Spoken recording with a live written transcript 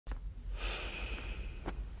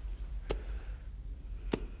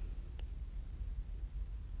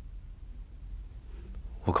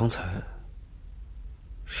我刚才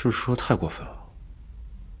是不是说得太过分了？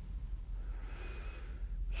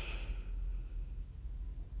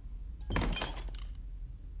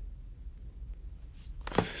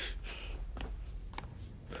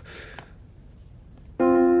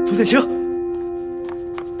朱建清，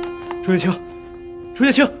朱建清，朱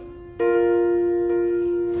建清！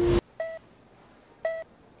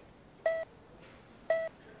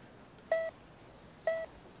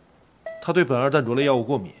他对苯二氮卓类药物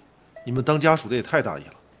过敏，你们当家属的也太大意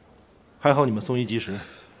了。还好你们送医及时，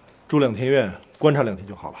住2天院，观察2天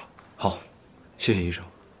就好了。好，谢谢医生。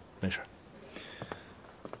没事。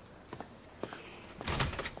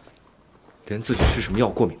连自己吃什么药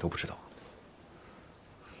过敏都不知道，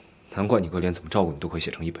难怪你哥连怎么照顾你都可以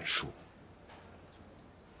写成一本书。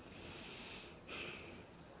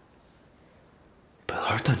苯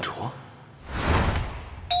二氮卓。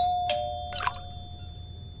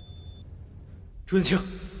朱元清，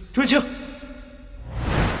朱元清！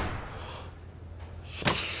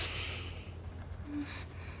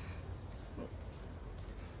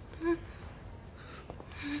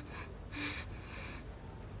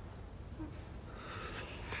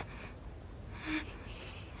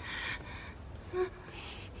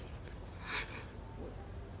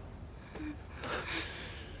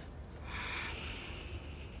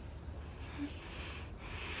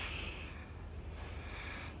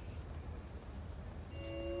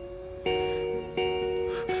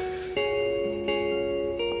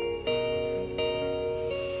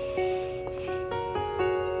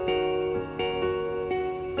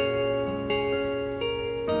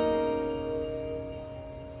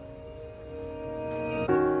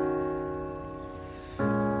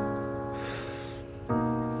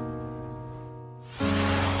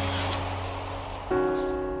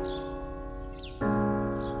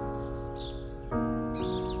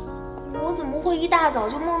一大早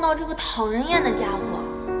就梦到这个讨人厌的家伙，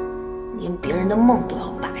连别人的梦都要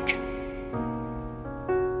霸占。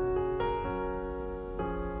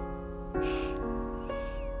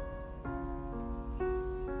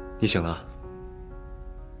你醒了？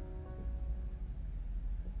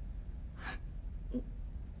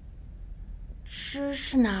这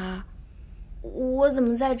是哪儿？我怎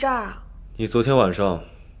么在这儿啊？你昨天晚上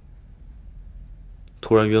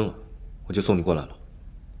突然晕了，我就送你过来了。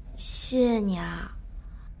谢谢你啊。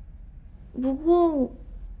不过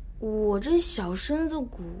我这小身子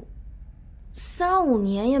骨，3、5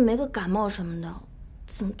年也没个感冒什么的，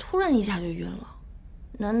怎么突然一下就晕了？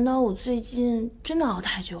难道我最近真的熬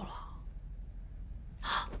太久了？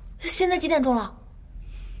现在几点钟了？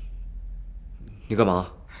你干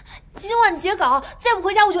嘛？今晚截稿，再不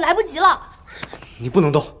回家我就来不及了。你不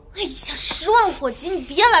能动！哎呀，10万火急，你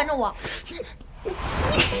别拦着我。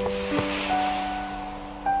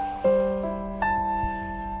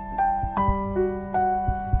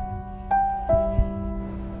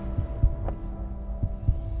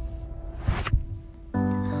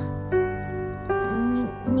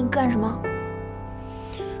你干什么？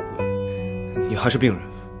你还是病人，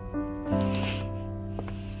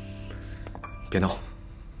别闹。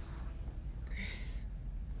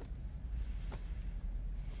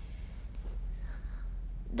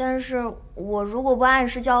但是我如果不按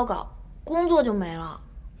时交稿，工作就没了。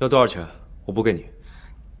要多少钱？我补给你。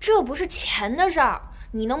这不是钱的事儿，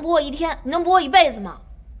你能补我1天，你能补我一辈子吗？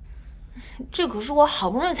这可是我好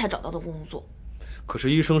不容易才找到的工作。可是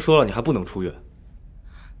医生说了，你还不能出院。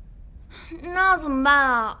那怎么办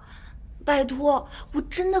啊？拜托，我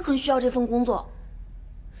真的很需要这份工作。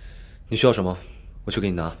你需要什么？我去给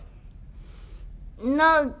你拿。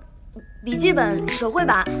那笔记本、手绘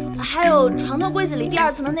板，还有床头柜子里第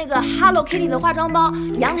2层的那个 Hello Kitty 的化妆包，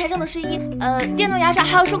阳台上的睡衣，电动牙刷，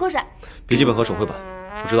还有漱口水。笔记本和手绘板，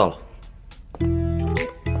我知道了。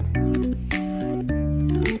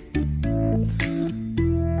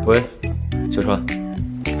喂，小川。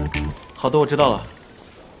好的，我知道了。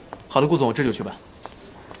好的，顾总，我这就去办。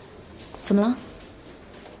怎么了？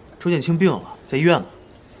周建清病了，在医院了。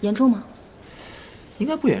严重吗？应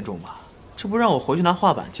该不严重吧？这不让我回去拿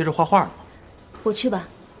画板接着画画了吗？我去吧，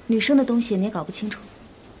女生的东西你也搞不清楚。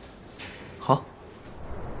好。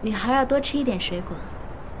女孩要多吃一点水果。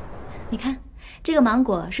你看，这个芒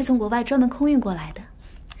果是从国外专门空运过来的。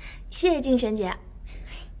谢谢静璇姐。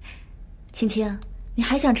青青，你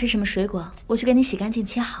还想吃什么水果？我去给你洗干净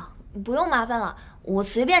切好。不用麻烦了，我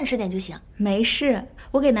随便吃点就行。没事，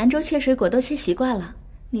我给南州切水果都切习惯了。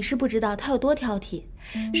你是不知道他有多挑剔，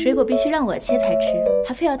水果必须让我切才吃，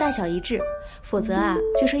还非要大小一致，否则啊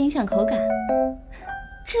就说影响口感。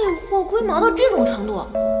这货龟毛到这种程度，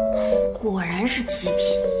果然是极品。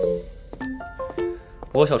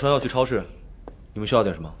我和小川要去超市，你们需要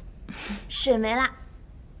点什么？水没啦，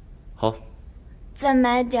好，再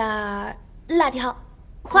买点辣条、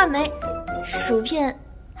话梅、薯片，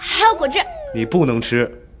还有果汁。你不能吃。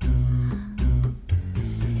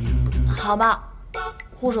好吧，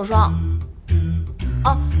护手霜。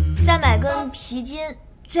哦，再买根皮筋，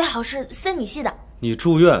最好是森女系的。你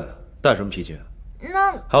住院带什么皮筋？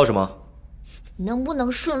那还有什么？能不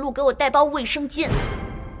能顺路给我带包卫生巾？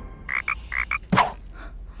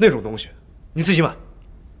那种东西，你自己买。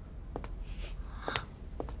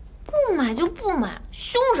不买就不买，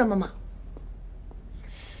凶什么嘛？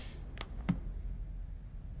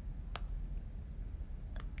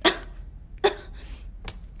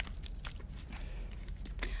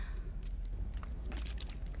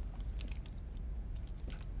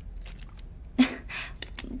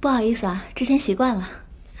不好意思啊，之前习惯了。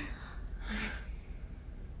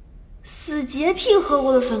死洁癖喝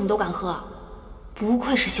过的水你都敢喝，不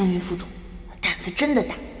愧是幸运副总，胆子真的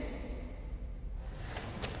大。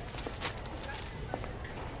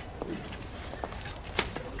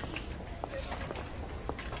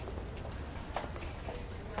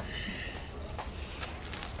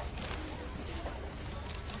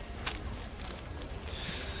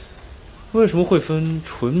为什么会分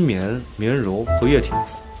纯棉、绵柔和液体？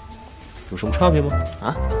有什么差别吗？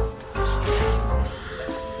啊？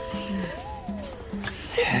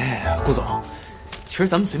哎，顾总，其实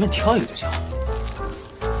咱们随便挑一个就行。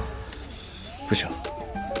不行，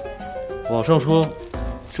网上说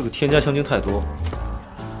这个添加香精太多，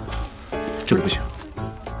这个不行。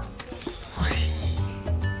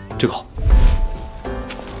这个好。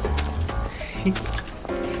嘿。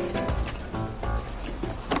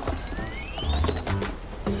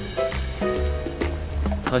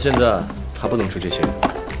他现在还不能吃这些。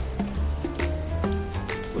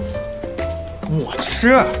我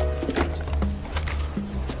吃。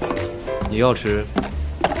你要吃，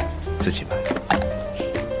自己买。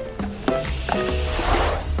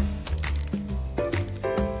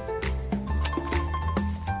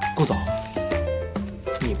顾总，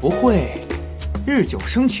你不会日久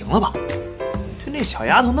生情了吧？对那小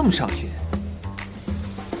丫头那么上心。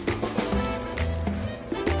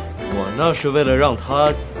我那是为了让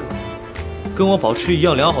她跟我保持一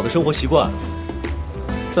样良好的生活习惯。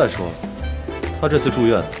再说了，她这次住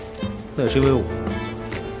院，那也是因为我。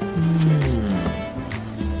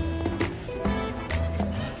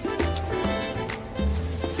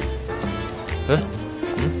哎，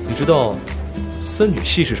你知道森女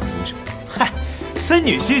系是什么东西吗？嗨，森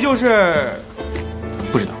女系就是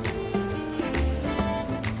不知道。